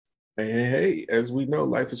Hey, as we know,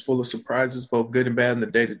 life is full of surprises, both good and bad in the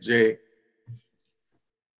day-to-day.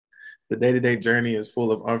 The day-to-day journey is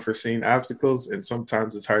full of unforeseen obstacles, and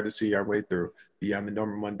sometimes it's hard to see our way through. Beyond the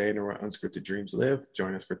normal mundane and where unscripted dreams live,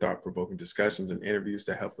 join us for thought-provoking discussions and interviews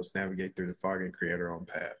that help us navigate through the fog and create our own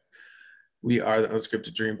path. We are the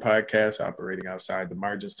Unscripted Dream Podcast, operating outside the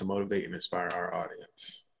margins to motivate and inspire our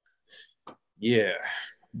audience. Yeah,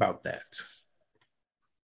 about that.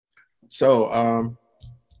 So,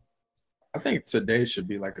 I think today should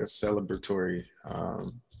be like a celebratory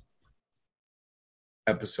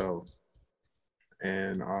episode,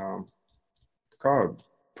 and it's called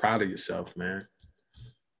 "Proud of Yourself," man.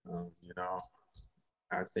 You know,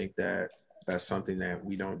 I think that that's something that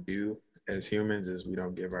we don't do as humans, is we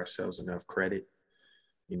don't give ourselves enough credit.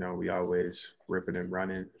 You know, we always ripping and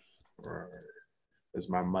running, or as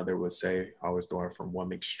my mother would say, always going from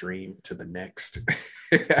one extreme to the next.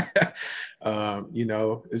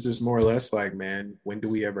 It's just more or less like, man, when do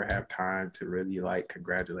we ever have time to really like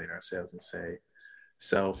congratulate ourselves and say,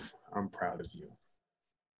 self, I'm proud of you?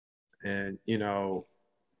 And,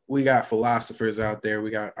 we got philosophers out there,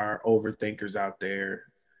 we got our overthinkers out there.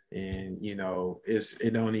 And,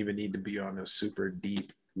 it don't even need to be on a super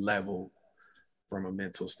deep level from a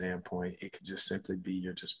mental standpoint. It could just simply be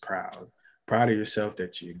you're just proud of yourself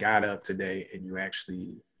that you got up today and you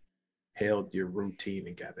actually held your routine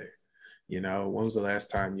together. When was the last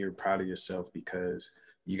time you were proud of yourself because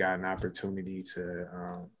you got an opportunity to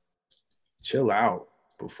chill out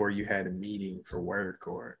before you had a meeting for work,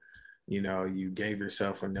 or you gave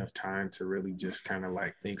yourself enough time to really just kind of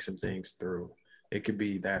like think some things through? It could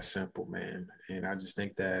be that simple, man. And I just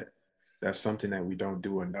think that that's something that we don't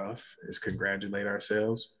do enough, is congratulate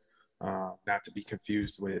ourselves. Not to be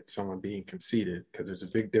confused with someone being conceited, because there's a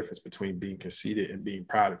big difference between being conceited and being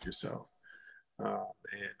proud of yourself.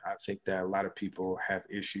 And I think that a lot of people have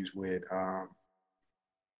issues with, or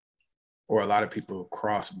a lot of people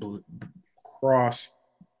cross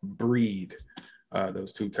breed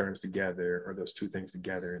those two terms together, or those two things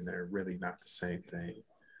together, and they're really not the same thing.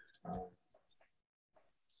 Um,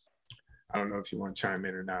 I don't know if you want to chime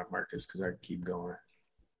in or not, Marcus, because I can keep going.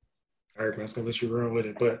 All right, man, I was gonna let you run with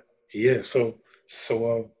it, but yeah,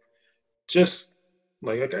 just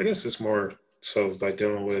like I guess it's more so like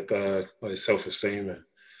dealing with like self esteem and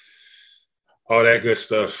all that good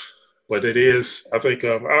stuff. But it is, I think,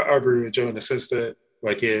 I agree with Joe in the sense that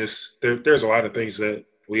like there's a lot of things that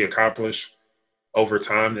we accomplish over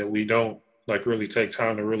time that we don't like really take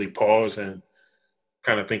time to really pause and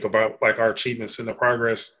kind of think about like our achievements and the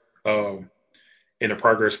progress in the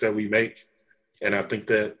progress that we make. And I think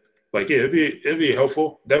that like yeah, it'd be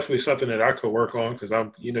helpful. Definitely something that I could work on because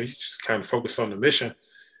I'm you just kind of focus on the mission,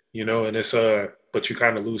 and it's but you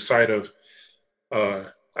kind of lose sight of uh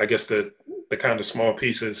I guess the kind of small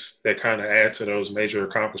pieces that kind of add to those major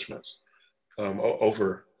accomplishments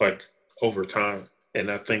over time. And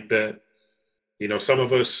I think that some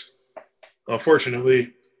of us,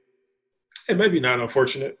 unfortunately, and maybe not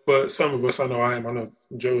unfortunate, but some of us, I know I am, I know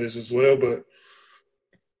Joe is as well, but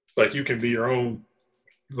like you can be your own,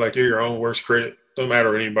 like you're your own worst critic, no matter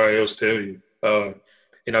what anybody else tell you.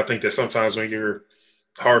 And I think that sometimes when you're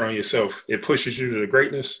hard on yourself, it pushes you to the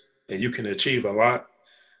greatness and you can achieve a lot.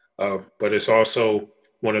 But it's also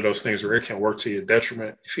one of those things where it can work to your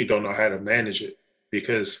detriment if you don't know how to manage it.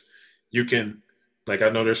 Because you can, like, I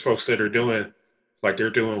know there's folks that are doing, like, they're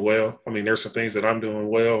doing well. I mean, there's some things that I'm doing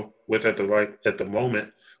well with at the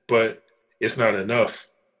moment, but it's not enough.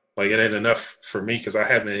 Like, it ain't enough for me because I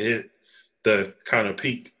haven't hit the kind of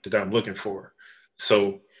peak that I'm looking for.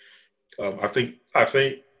 So I think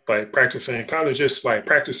like practicing, kind of just like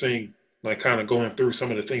practicing, like kind of going through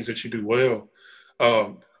some of the things that you do well.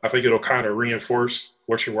 I think it'll kind of reinforce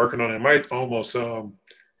what you're working on. It might almost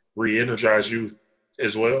re-energize you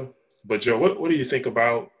as well. But Joe, what do you think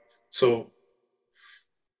about so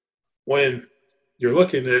when you're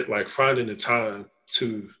looking at like finding the time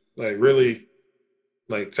to like really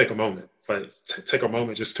like take a moment, like take a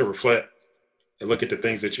moment just to reflect and look at the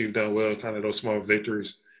things that you've done well, kind of those small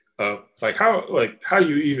victories. Like how do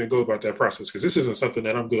you even go about that process? Because this isn't something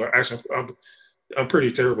that I'm good. Actually, I'm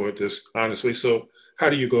pretty terrible at this, honestly. So how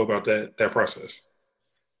do you go about that process?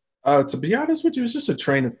 To be honest with you, it's just a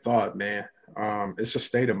train of thought, man. It's a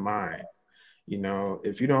state of mind.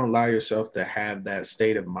 If you don't allow yourself to have that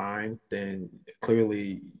state of mind, then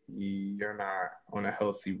clearly you're not on a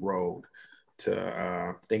healthy road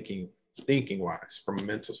to thinking wise from a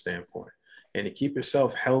mental standpoint. And to keep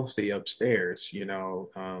yourself healthy upstairs,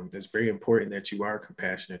 it's very important that you are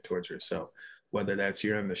compassionate towards yourself. Whether that's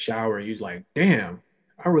you're in the shower and you're like, damn,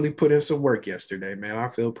 I really put in some work yesterday, man. I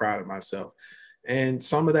feel proud of myself. And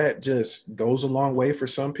some of that just goes a long way for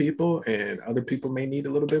some people, and other people may need a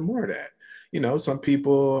little bit more of that. Some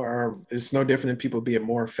people are, it's no different than people being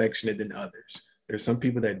more affectionate than others. There's some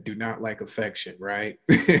people that do not like affection, right?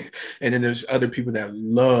 And then there's other people that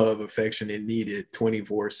love affection and need it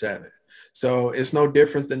 24/7. So it's no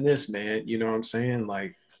different than this, man. You know what I'm saying?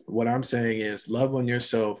 Like, what I'm saying is love on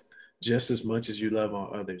yourself just as much as you love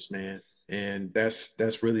on others, man. And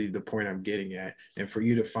that's really the point I'm getting at. And for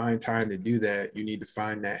you to find time to do that, you need to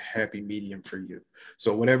find that happy medium for you.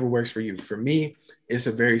 So whatever works for you. For me, it's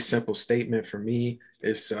a very simple statement. For me,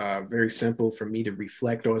 it's very simple for me to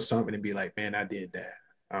reflect on something and be like, man, I did that.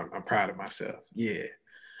 I'm proud of myself. Yeah.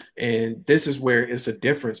 And this is where it's a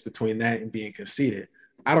difference between that and being conceited.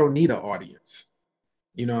 I don't need an audience.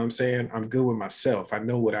 You know what I'm saying? I'm good with myself. I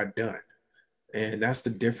know what I've done. And that's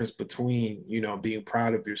the difference between, being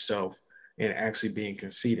proud of yourself and actually being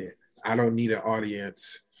conceited. I don't need an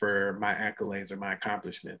audience for my accolades or my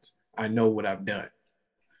accomplishments. I know what I've done.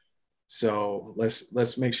 So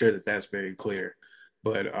let's make sure that that's very clear.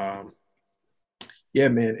 But yeah,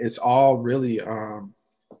 man, it's all really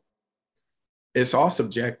it's all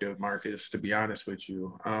subjective, Marcus, to be honest with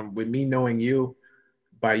you. With me knowing you,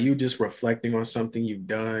 by you just reflecting on something you've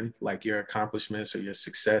done, like your accomplishments or your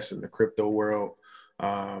success in the crypto world,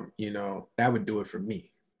 that would do it for me.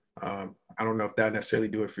 I don't know if that necessarily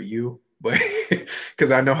do it for you, but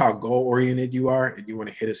because I know how goal oriented you are and you want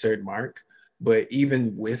to hit a certain mark. But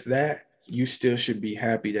even with that, you still should be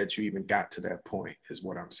happy that you even got to that point, is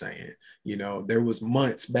what I'm saying. There was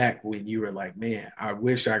months back when you were like, man, I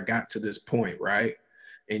wish I got to this point, right?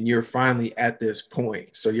 And you're finally at this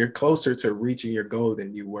point. So you're closer to reaching your goal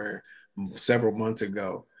than you were several months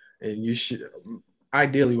ago. And you should,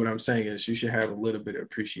 ideally, what I'm saying is you should have a little bit of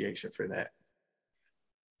appreciation for that.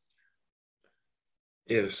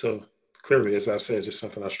 Yeah, so clearly, as I've said, just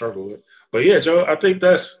something I struggle with. But yeah, Joe, I think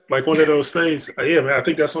that's like one of those things. Yeah, man, I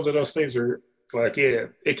think that's one of those things where, like, yeah,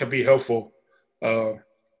 it can be helpful. Uh,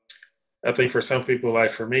 I think for some people, like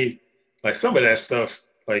for me, like some of that stuff,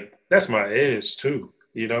 like that's my edge too,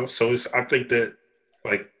 So I think that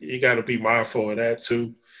like you got to be mindful of that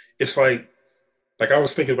too. It's like I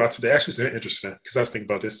was thinking about today. Actually, it's interesting because I was thinking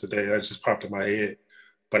about this today. That just popped in my head.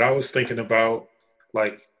 But I was thinking about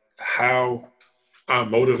like how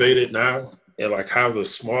I'm motivated now, and like how the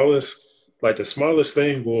smallest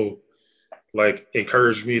thing will like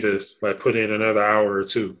encourage me to like put in another hour or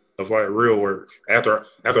two of like real work after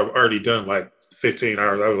I've already done like 15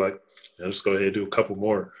 hours. I was like, I'll just go ahead and do a couple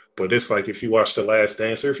more. But it's like if you watch The Last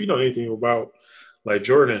Dance, or if you know anything about like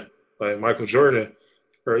Jordan, like Michael Jordan,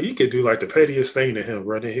 bro, you could do like the pettiest thing to him,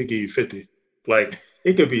 bro, then he'll give you 50. Like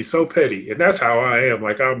it could be so petty. And that's how I am.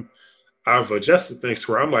 Like I've adjusted things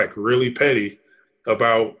to where I'm like really petty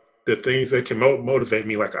about the things that can motivate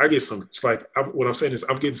me. Like I get some, it's like what I'm saying is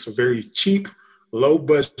I'm getting some very cheap, low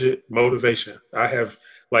budget motivation. I have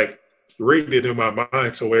like rigged it in my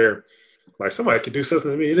mind to where like somebody could do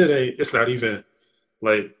something to me and it's not even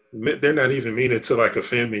like, they're not even meaning to like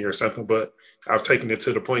offend me or something, but I've taken it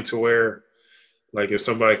to the point to where like if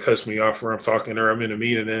somebody cuts me off or I'm talking or I'm in a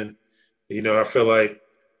meeting and, I feel like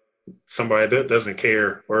somebody that doesn't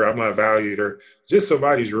care or I'm not valued or just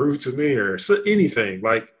somebody's rude to me or anything,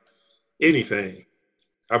 like anything,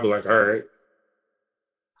 I'll be like, all right,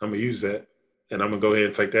 I'm going to use that and I'm going to go ahead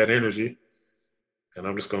and take that energy and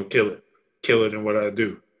I'm just going to kill it in what I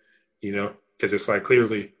do, because it's like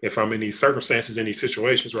clearly if I'm in these circumstances, in these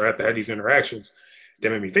situations where I have to have these interactions,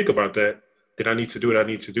 that made me think about that, then I need to do what I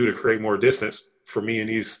need to do to create more distance for me in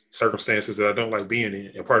these circumstances that I don't like being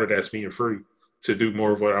in. And part of that's being free to do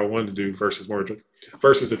more of what I want to do versus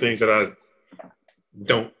the things that I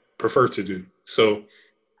don't prefer to do. So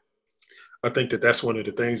I think that that's one of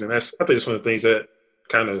the things, and I think it's one of the things that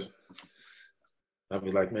kind of I'll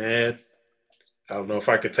be like, man, I don't know if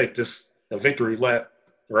I could take this a victory lap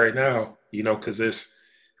right now, because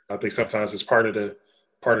I think sometimes it's part of the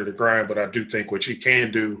grind, but I do think what you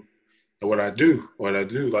can do and what I do,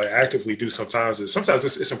 like actively do sometimes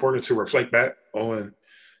it's important to reflect back on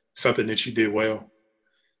something that you did well,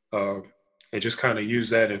 and just kind of use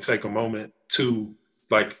that and take a moment to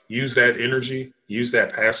like use that energy, use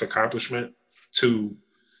that past accomplishment to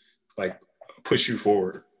like push you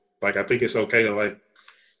forward. Like I think it's okay to like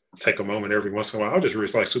take a moment every once in a while. I'm just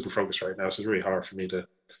really like super focused right now, so it's really hard for me to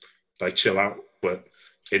like chill out. But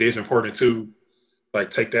it is important to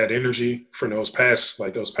like take that energy from those past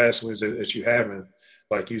wins that you have and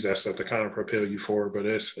like use that stuff to kind of propel you forward. But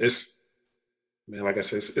it's man, like I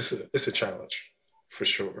said, it's a challenge for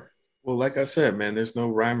sure. Well, like I said, man, there's no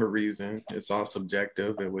rhyme or reason. It's all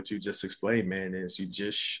subjective. And what you just explained, man, is you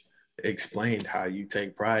just explained how you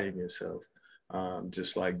take pride in yourself.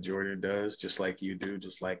 just like Jordan does, just like you do,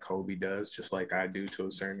 just like Kobe does, just like I do to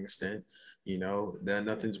a certain extent. You know, then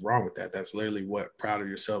nothing's wrong with that. That's literally what proud of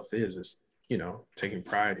yourself is, you know, taking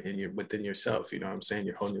pride in your within yourself. You know what I'm saying?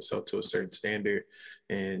 You're holding yourself to a certain standard,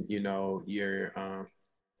 and you know, you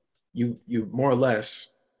more or less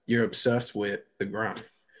you're obsessed with the grind,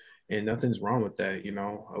 and nothing's wrong with that. You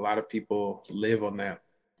know, a lot of people live on that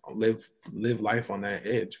live life on that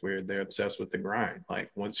edge where they're obsessed with the grind. Like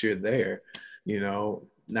once you're there, you know,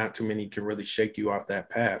 not too many can really shake you off that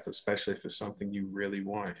path, especially if it's something you really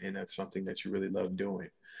want and that's something that you really love doing.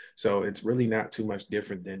 So it's really not too much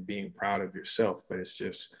different than being proud of yourself, but it's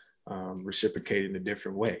just reciprocated in a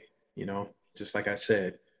different way. You know, just like I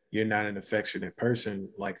said, you're not an affectionate person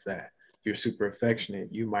like that. If you're super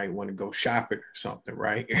affectionate, you might want to go shopping or something,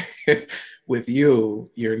 right? With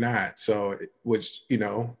you, you're not. So, which, you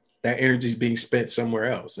know, that energy is being spent somewhere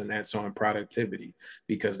else, and that's on productivity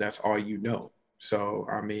because that's all you know. So,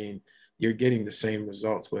 I mean, you're getting the same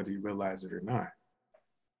results whether you realize it or not.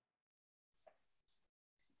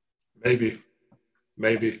 Maybe,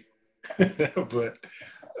 but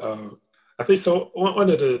um, I think so. One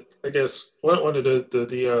of the, I guess, one of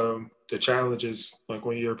the challenges, like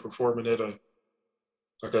when you're performing at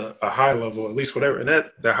a high level, at least whatever, and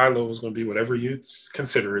that high level is going to be whatever you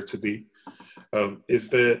consider it to be, is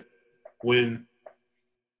that when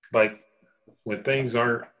like when things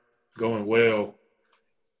aren't going well,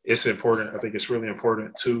 it's important. I think it's really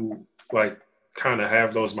important to like kind of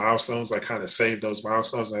have those milestones, like kind of save those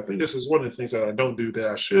milestones. And I think this is one of the things that I don't do that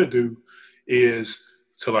I should do is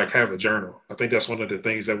to like have a journal. I think that's one of the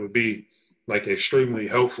things that would be like extremely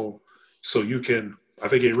helpful. So you can, I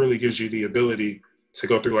think it really gives you the ability to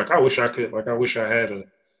go through like, I wish I could, like, I wish I had a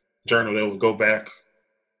journal that would go back.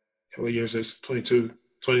 What year is this? 22,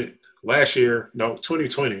 20, last year, no,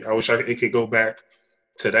 2020. I wish it could go back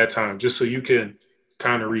to that time just so you can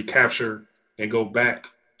kind of recapture and go back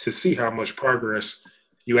to see how much progress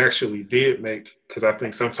you actually did make. Because I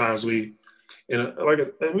think sometimes and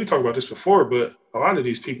we talked about this before, but a lot of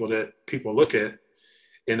these people that people look at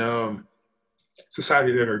in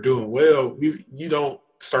society that are doing well, you don't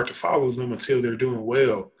start to follow them until they're doing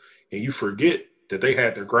well, and you forget that they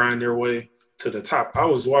had to grind their way to the top. I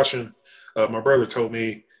was watching. My brother told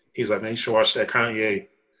me, he's like, man, you should watch that Kanye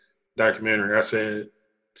documentary. I said,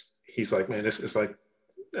 he's like, man, it's like,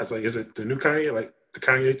 that's like, is it the new Kanye, like the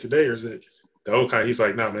Kanye today, or is it the old Kanye? He's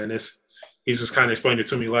like, no, man, he's just kind of explained it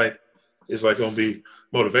to me like it's like gonna be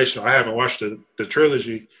motivational. I haven't watched the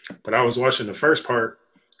trilogy, but I was watching the first part,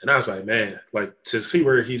 and I was like, man, like to see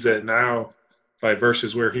where he's at now, like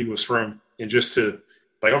versus where he was from, and just to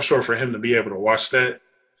like, I'm sure for him to be able to watch that,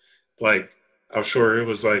 like, I'm sure it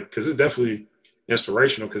was like, because it's definitely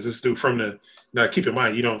inspirational. Because this dude from the now, keep in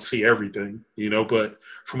mind, you don't see everything, but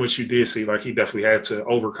from what you did see, like he definitely had to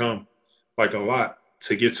overcome like a lot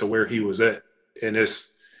to get to where he was at, and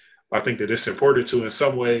I think that it's important to in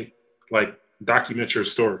some way like document your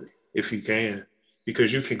story if you can,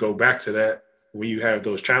 because you can go back to that when you have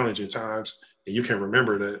those challenging times, and you can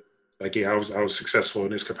remember that like, yeah, I was successful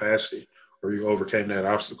in this capacity, or you overcame that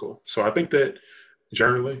obstacle. So I think that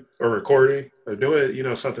journaling or recording or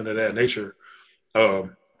doing something of that nature,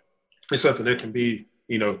 um, is something that can be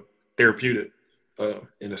therapeutic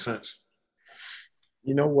in a sense.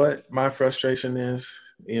 You know what my frustration is?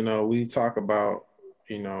 You know, we talk about,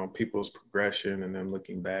 you know, people's progression and them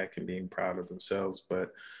looking back and being proud of themselves.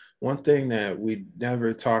 But one thing that we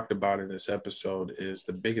never talked about in this episode is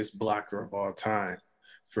the biggest blocker of all time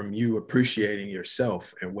from you appreciating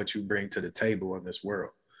yourself and what you bring to the table in this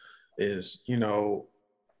world is, you know,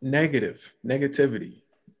 negativity.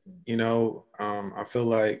 You know, I feel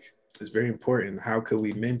like it's very important. How could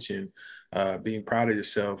we mention being proud of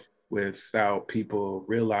yourself without people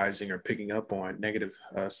realizing or picking up on negative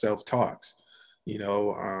self-talks? You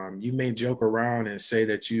know, you may joke around and say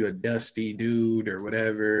that you a dusty dude or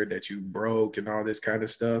whatever, that you broke and all this kind of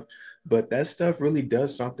stuff, but that stuff really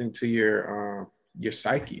does something to your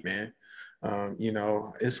psyche, man. You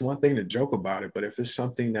know, it's one thing to joke about it, but if it's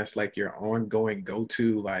something that's like your ongoing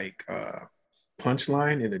go-to, like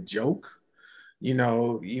punchline in a joke, you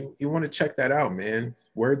know, you want to check that out, man.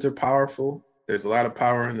 Words are powerful. There's a lot of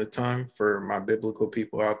power in the tongue for my biblical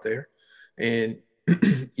people out there. And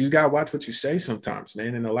you got to watch what you say sometimes,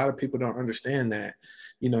 man. And a lot of people don't understand that,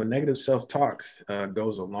 you know, negative self-talk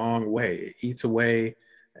goes a long way. It eats away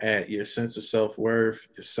at your sense of self-worth,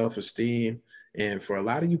 your self-esteem. And for a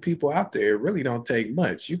lot of you people out there, it really don't take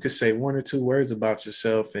much. You could say one or two words about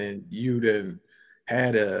yourself and you done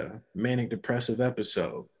had a manic depressive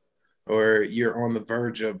episode, or you're on the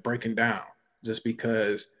verge of breaking down just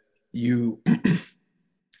because you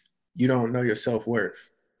you don't know your self-worth.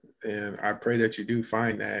 And I pray that you do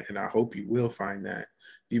find that, and I hope you will find that.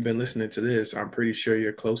 If you've been listening to this, I'm pretty sure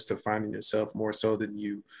you're close to finding yourself more so than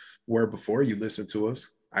you were before you listened to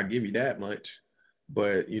us. I give you that much.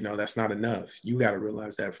 But, that's not enough. You got to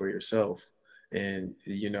realize that for yourself. And,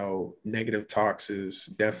 negative talks is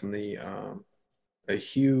definitely a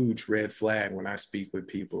huge red flag when I speak with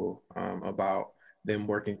people about them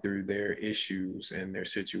working through their issues and their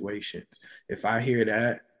situations. If I hear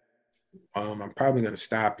that, I'm probably going to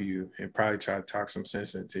stop you and probably try to talk some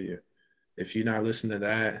sense into you. If you're not listening to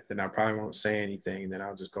that, then I probably won't say anything. Then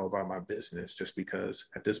I'll just go about my business, just because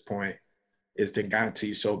at this point it's gotten to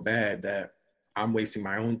you so bad that I'm wasting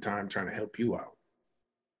my own time trying to help you out.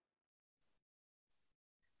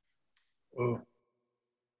 Well,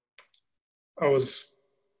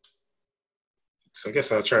 so I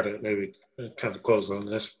guess I'll try to maybe kind of close on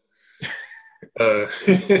this.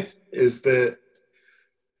 Is that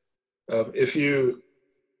if you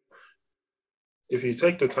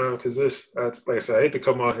take the time, because this, like I said, I hate to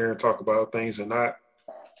come out here and talk about things and not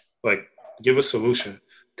like give a solution,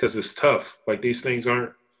 because it's tough. Like these things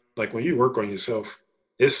aren't like when you work on yourself,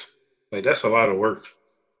 it's like that's a lot of work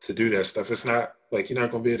to do that stuff. It's not like you're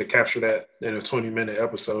not going to be able to capture that in a 20-minute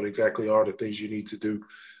episode, exactly all the things you need to do.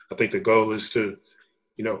 I think the goal is to,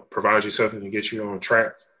 provide you something to get you on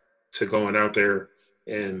track to going out there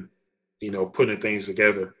and, putting things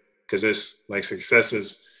together. Because it's like success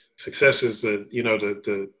is the,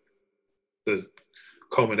 the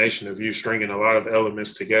culmination of you stringing a lot of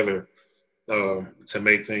elements together to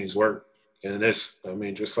make things work. And this, I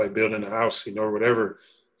mean, just like building a house, or whatever,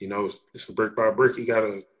 it's brick by brick. You got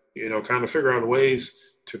to, kind of figure out ways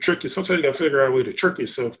to trick you. Sometimes you got to figure out a way to trick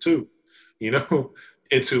yourself too,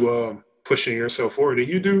 into pushing yourself forward. And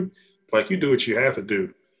you do what you have to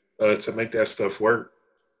do to make that stuff work.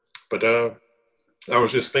 But I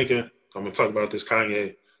was just thinking, I'm going to talk about this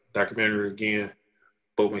Kanye documentary again.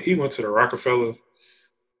 But when he went to the Rockefeller,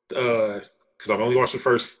 because I've only watched the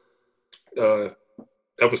first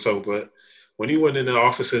episode, but when he went in the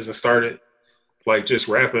offices and started like just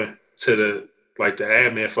rapping to the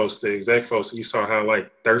admin folks, the exec folks, you saw how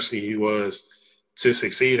like thirsty he was to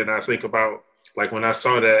succeed. And I think about like when I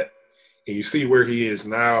saw that, and you see where he is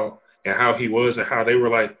now and how he was and how they were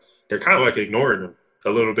like, they're kind of like ignoring him a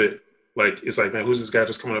little bit. Like, it's like, man, who's this guy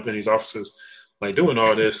just coming up in these offices, like doing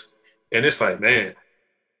all this? And it's like, man,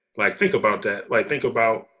 like, think about that. Like, think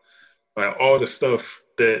about like all the stuff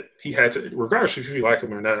that he had to, regardless if you like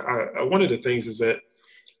him or not. One of the things is that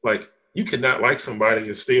like you cannot like somebody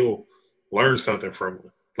and still learn something from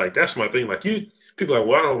them. Like that's my thing. Like people are like,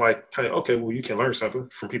 well, I don't like. Okay, well, you can learn something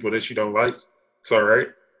from people that you don't like. It's all right.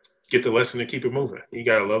 Get the lesson and keep it moving. You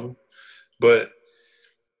gotta love them. But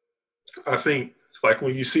I think like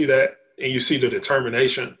when you see that and you see the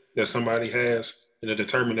determination that somebody has and the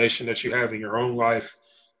determination that you have in your own life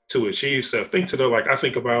to achieve stuff. I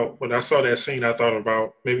think about when I saw that scene, I thought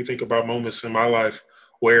about maybe think about moments in my life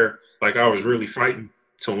where like I was really fighting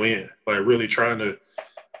to win, like really trying to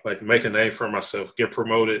like make a name for myself, get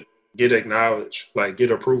promoted, get acknowledged, like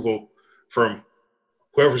get approval from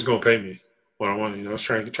whoever's gonna pay me what I want. I was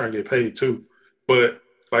trying to get paid too. But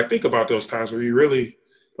like think about those times where you really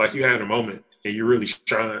like you had a moment and you really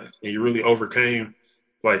shined and you really overcame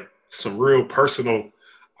like some real personal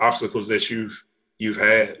obstacles that you've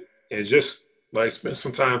had, and just like spend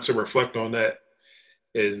some time to reflect on that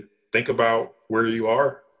and think about where you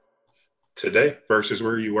are today versus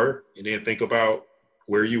where you were, and then think about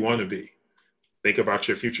where you want to be. Think about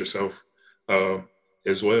your future self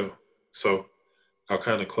as well. So I'll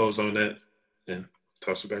kind of close on that and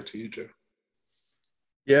toss it back to you, Joe.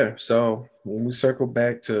 Yeah. So when we circle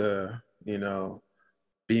back to,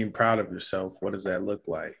 being proud of yourself, what does that look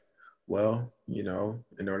like? Well,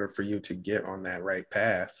 in order for you to get on that right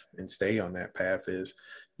path and stay on that path is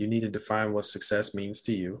you need to define what success means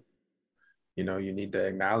to you. You need to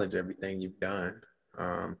acknowledge everything you've done.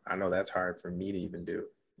 I know that's hard for me to even do.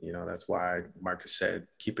 That's why Marcus said,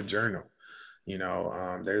 keep a journal.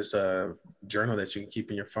 There's a journal that you can keep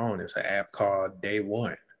in your phone. It's an app called Day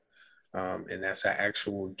One. And that's an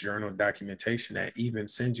actual journal documentation that even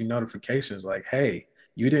sends you notifications like, hey,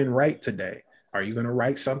 you didn't write today. Are you going to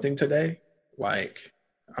write something today? Like,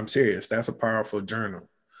 I'm serious. That's a powerful journal.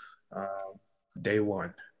 Day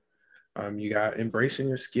One. You got embracing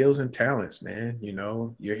your skills and talents, man.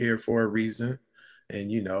 You're here for a reason,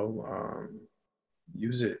 and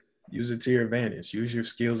use it. Use it to your advantage. Use your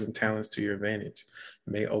skills and talents to your advantage.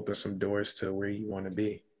 It may open some doors to where you want to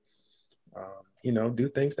be. Do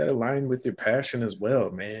things that align with your passion as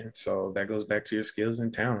well, man. So that goes back to your skills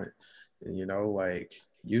and talent. And, like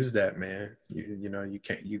use that, man. You know, you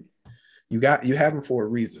can't you have them for a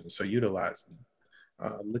reason, so utilize them.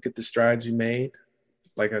 Look at the strides you made.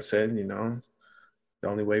 Like I said, you know, the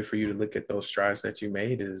only way for you to look at those strides that you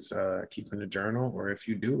made is keeping a journal, or if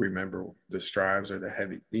you do remember the strides or the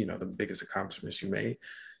heavy, you know, the biggest accomplishments you made,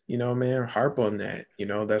 you know, man, harp on that. You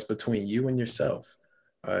know, that's between you and yourself.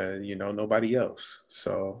 You know, nobody else.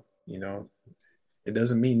 So, you know, it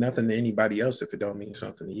doesn't mean nothing to anybody else if it don't mean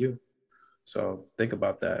something to you. So think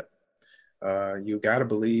about that. You got to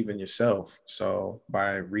believe in yourself. So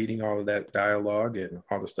by reading all of that dialogue and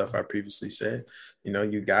all the stuff I previously said, you know,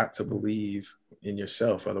 you got to believe in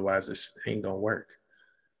yourself. Otherwise, this ain't going to work.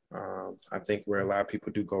 I think where a lot of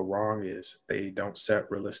people do go wrong is they don't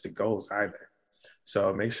set realistic goals either.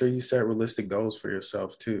 So make sure you set realistic goals for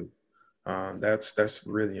yourself too. That's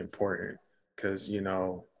really important because, you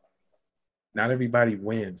know, not everybody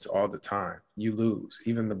wins all the time. You lose.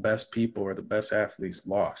 Even the best people or the best athletes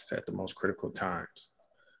lost at the most critical times.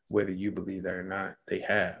 Whether you believe that or not, they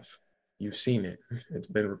have. You've seen it. It's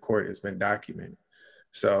been recorded. It's been documented.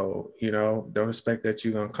 So, you know, don't expect that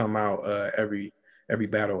you're gonna come out every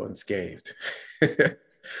battle unscathed.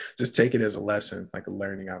 Just take it as a lesson, like a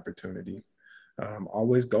learning opportunity.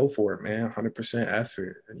 Always go for it, man. 100%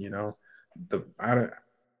 effort. You know,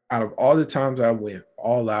 out of all the times I went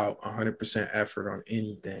all out 100% effort on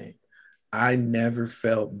anything, I never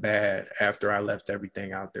felt bad after I left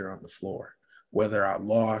everything out there on the floor, whether I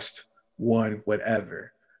lost, won,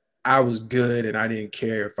 whatever. I was good and I didn't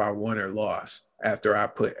care if I won or lost after I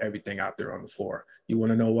put everything out there on the floor. You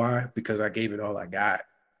want to know why? Because I gave it all I got.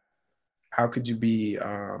 How could you be,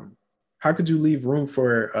 how could you leave room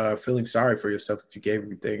for feeling sorry for yourself if you gave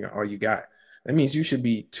everything all you got? That means you should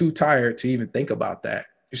be too tired to even think about that.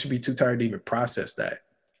 You should be too tired to even process that.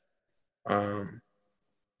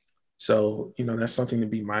 So, you know, that's something to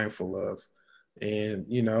be mindful of. And,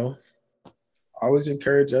 you know, always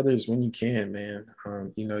encourage others when you can, man.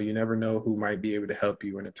 You know, you never know who might be able to help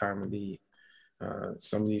you in a time of need.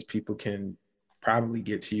 Some of these people can probably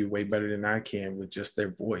get to you way better than I can with just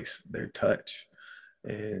their voice, their touch.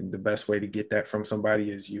 And the best way to get that from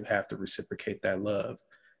somebody is you have to reciprocate that love.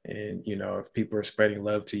 And, you know, if people are spreading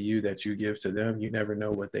love to you that you give to them, you never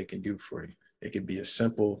know what they can do for you. It could be a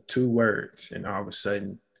simple 2 words, and all of a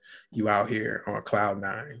sudden you out here on cloud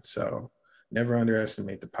 9. So never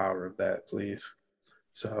underestimate the power of that, please.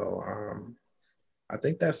 So I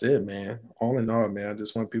think that's it, man. All in all, man, I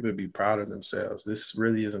just want people to be proud of themselves. This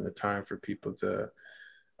really isn't the time for people to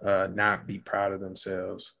not be proud of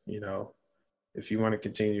themselves. You know, if you want to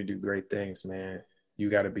continue to do great things, man, you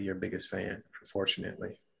got to be your biggest fan,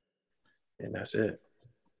 unfortunately. And that's it.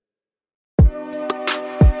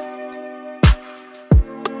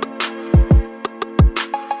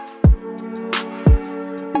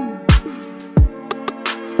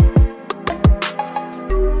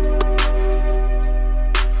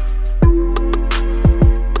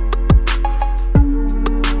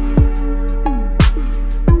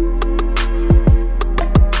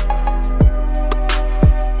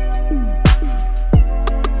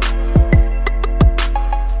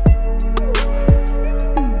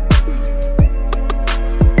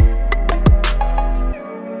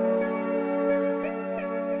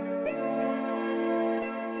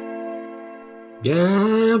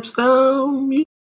 Gapstone